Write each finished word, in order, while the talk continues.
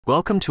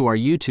Welcome to our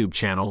YouTube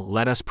channel,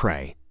 Let Us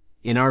Pray.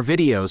 In our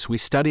videos we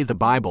study the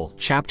Bible,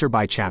 chapter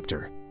by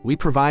chapter. We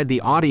provide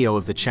the audio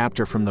of the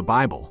chapter from the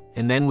Bible,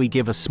 and then we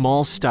give a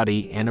small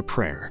study and a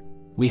prayer.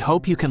 We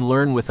hope you can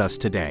learn with us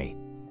today.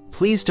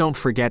 Please don't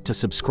forget to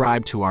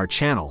subscribe to our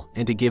channel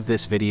and to give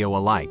this video a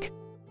like.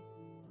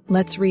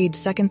 Let's read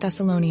 2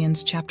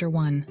 Thessalonians chapter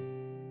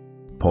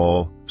 1.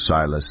 Paul,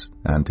 Silas,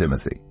 and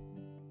Timothy.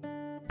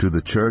 To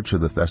the church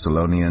of the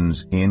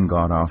Thessalonians in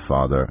God our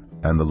Father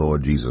and the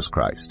Lord Jesus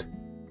Christ.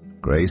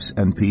 Grace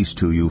and peace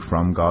to you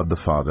from God the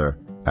Father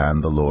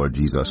and the Lord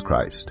Jesus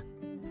Christ.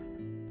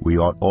 We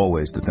ought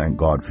always to thank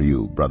God for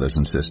you, brothers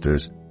and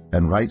sisters,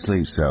 and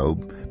rightly so,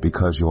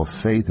 because your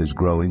faith is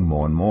growing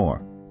more and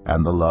more,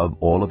 and the love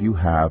all of you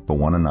have for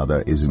one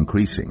another is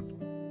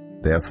increasing.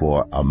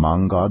 Therefore,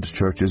 among God's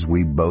churches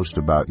we boast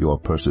about your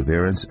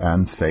perseverance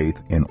and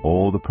faith in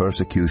all the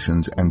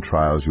persecutions and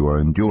trials you are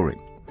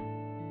enduring.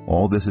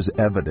 All this is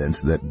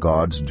evidence that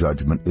God's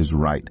judgment is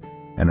right,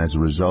 and as a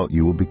result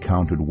you will be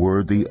counted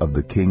worthy of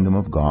the kingdom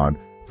of God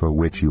for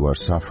which you are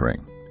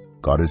suffering.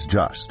 God is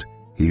just.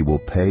 He will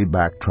pay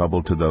back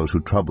trouble to those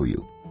who trouble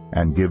you,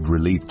 and give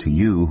relief to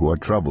you who are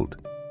troubled,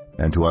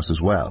 and to us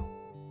as well.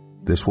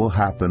 This will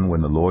happen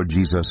when the Lord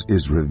Jesus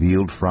is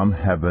revealed from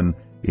heaven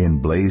in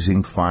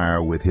blazing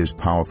fire with his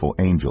powerful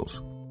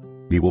angels.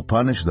 He will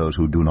punish those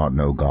who do not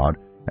know God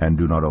and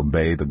do not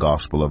obey the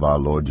gospel of our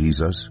Lord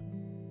Jesus.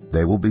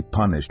 They will be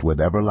punished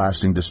with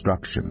everlasting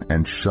destruction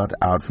and shut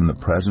out from the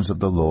presence of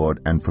the Lord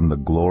and from the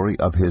glory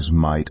of his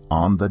might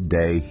on the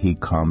day he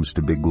comes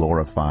to be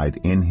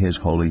glorified in his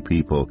holy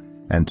people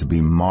and to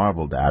be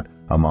marveled at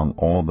among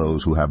all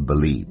those who have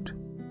believed.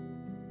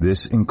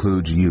 This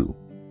includes you,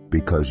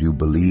 because you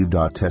believed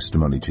our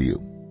testimony to you.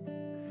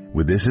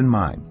 With this in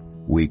mind,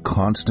 we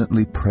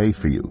constantly pray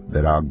for you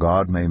that our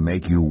God may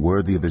make you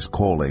worthy of his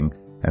calling,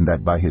 and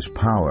that by his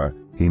power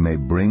he may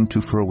bring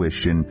to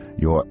fruition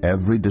your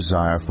every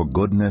desire for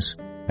goodness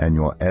and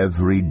your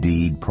every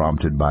deed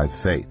prompted by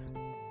faith.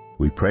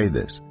 We pray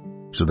this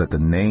so that the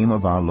name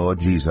of our Lord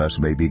Jesus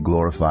may be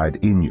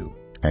glorified in you,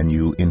 and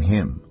you in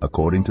him,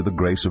 according to the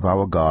grace of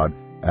our God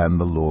and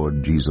the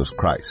Lord Jesus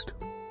Christ.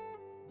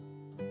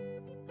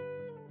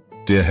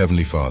 Dear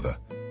Heavenly Father,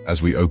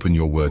 as we open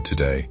your word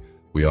today,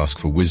 we ask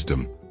for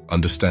wisdom,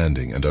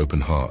 understanding, and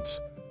open hearts.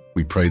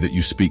 We pray that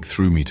you speak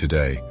through me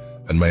today,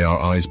 and may our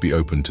eyes be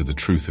open to the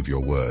truth of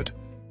your word.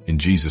 In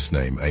Jesus'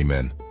 name,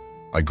 amen.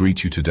 I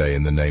greet you today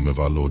in the name of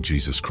our Lord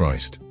Jesus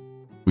Christ.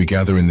 We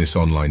gather in this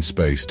online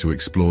space to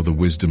explore the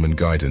wisdom and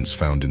guidance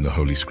found in the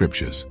Holy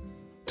Scriptures.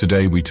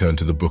 Today we turn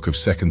to the book of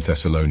 2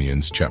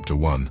 Thessalonians chapter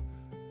 1.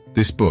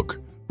 This book,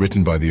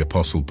 written by the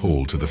Apostle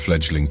Paul to the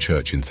fledgling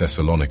church in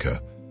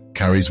Thessalonica,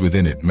 carries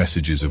within it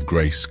messages of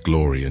grace,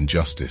 glory, and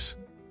justice.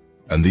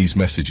 And these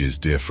messages,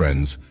 dear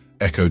friends,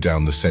 echo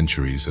down the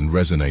centuries and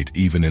resonate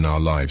even in our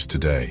lives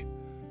today.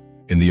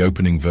 In the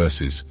opening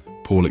verses,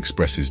 Paul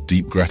expresses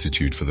deep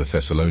gratitude for the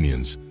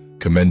Thessalonians,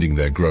 commending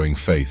their growing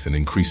faith and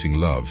increasing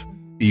love,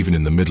 even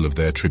in the middle of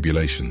their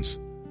tribulations.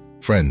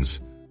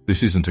 Friends,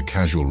 this isn't a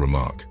casual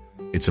remark.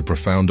 It's a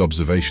profound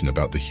observation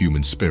about the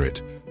human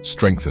spirit,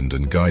 strengthened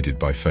and guided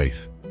by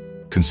faith.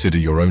 Consider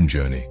your own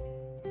journey.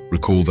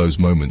 Recall those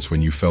moments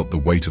when you felt the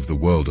weight of the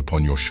world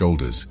upon your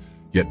shoulders,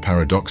 yet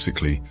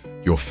paradoxically,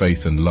 your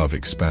faith and love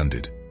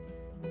expanded.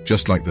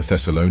 Just like the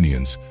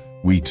Thessalonians,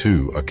 we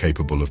too are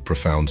capable of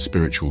profound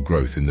spiritual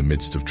growth in the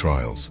midst of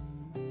trials.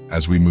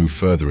 As we move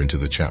further into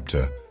the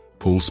chapter,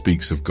 Paul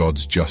speaks of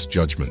God's just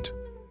judgment.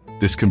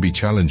 This can be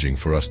challenging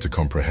for us to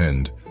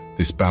comprehend,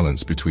 this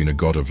balance between a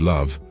God of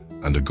love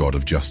and a God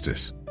of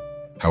justice.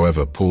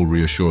 However, Paul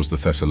reassures the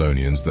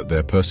Thessalonians that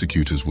their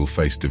persecutors will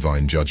face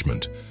divine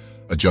judgment,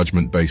 a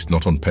judgment based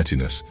not on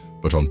pettiness,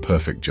 but on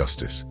perfect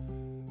justice.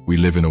 We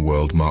live in a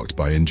world marked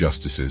by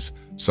injustices,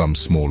 some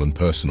small and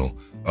personal,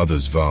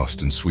 others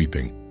vast and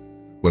sweeping.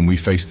 When we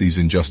face these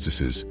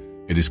injustices,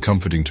 it is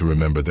comforting to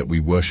remember that we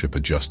worship a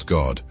just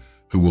God,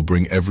 who will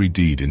bring every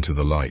deed into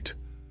the light.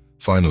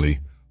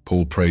 Finally,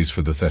 Paul prays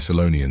for the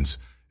Thessalonians,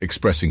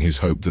 expressing his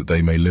hope that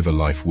they may live a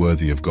life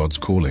worthy of God's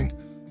calling,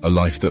 a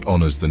life that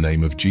honors the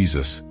name of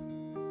Jesus.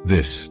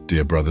 This,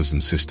 dear brothers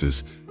and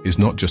sisters, is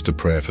not just a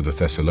prayer for the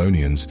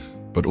Thessalonians,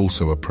 but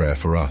also a prayer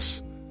for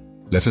us.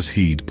 Let us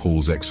heed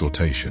Paul's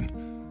exhortation.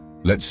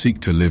 Let's seek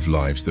to live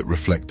lives that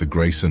reflect the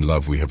grace and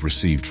love we have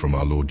received from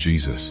our Lord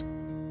Jesus.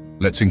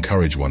 Let's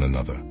encourage one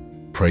another,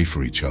 pray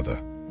for each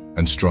other,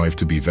 and strive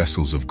to be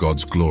vessels of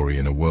God's glory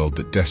in a world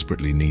that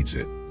desperately needs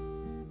it.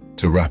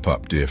 To wrap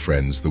up, dear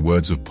friends, the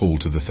words of Paul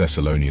to the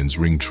Thessalonians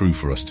ring true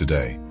for us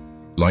today.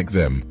 Like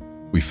them,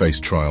 we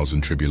face trials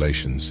and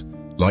tribulations.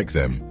 Like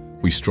them,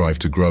 we strive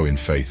to grow in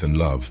faith and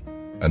love.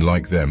 And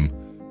like them,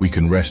 we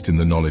can rest in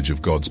the knowledge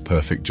of God's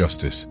perfect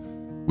justice.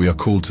 We are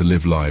called to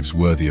live lives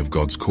worthy of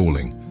God's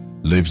calling,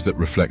 lives that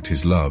reflect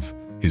his love,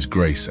 his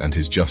grace, and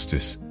his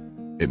justice.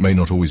 It may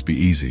not always be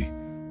easy,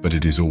 but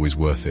it is always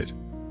worth it.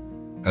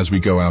 As we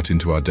go out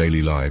into our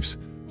daily lives,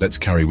 let's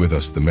carry with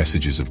us the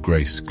messages of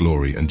grace,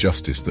 glory, and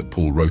justice that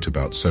Paul wrote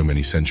about so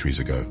many centuries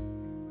ago.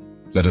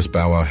 Let us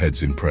bow our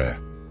heads in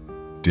prayer.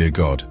 Dear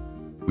God,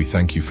 We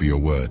thank you for your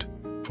word,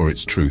 for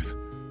its truth,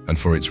 and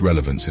for its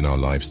relevance in our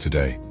lives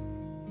today.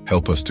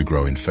 Help us to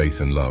grow in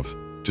faith and love,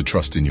 to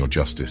trust in your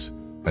justice,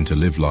 and to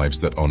live lives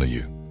that honor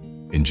you.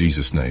 In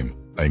Jesus' name,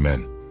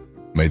 amen.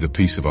 May the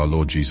peace of our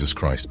Lord Jesus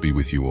Christ be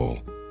with you all.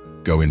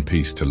 Go in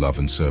peace to love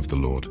and serve the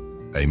Lord.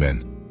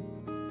 Amen.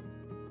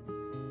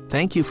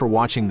 Thank you for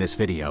watching this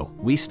video.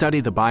 We study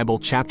the Bible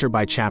chapter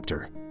by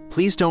chapter.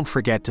 Please don't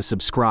forget to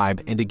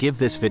subscribe and to give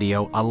this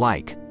video a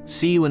like.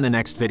 See you in the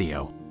next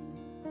video.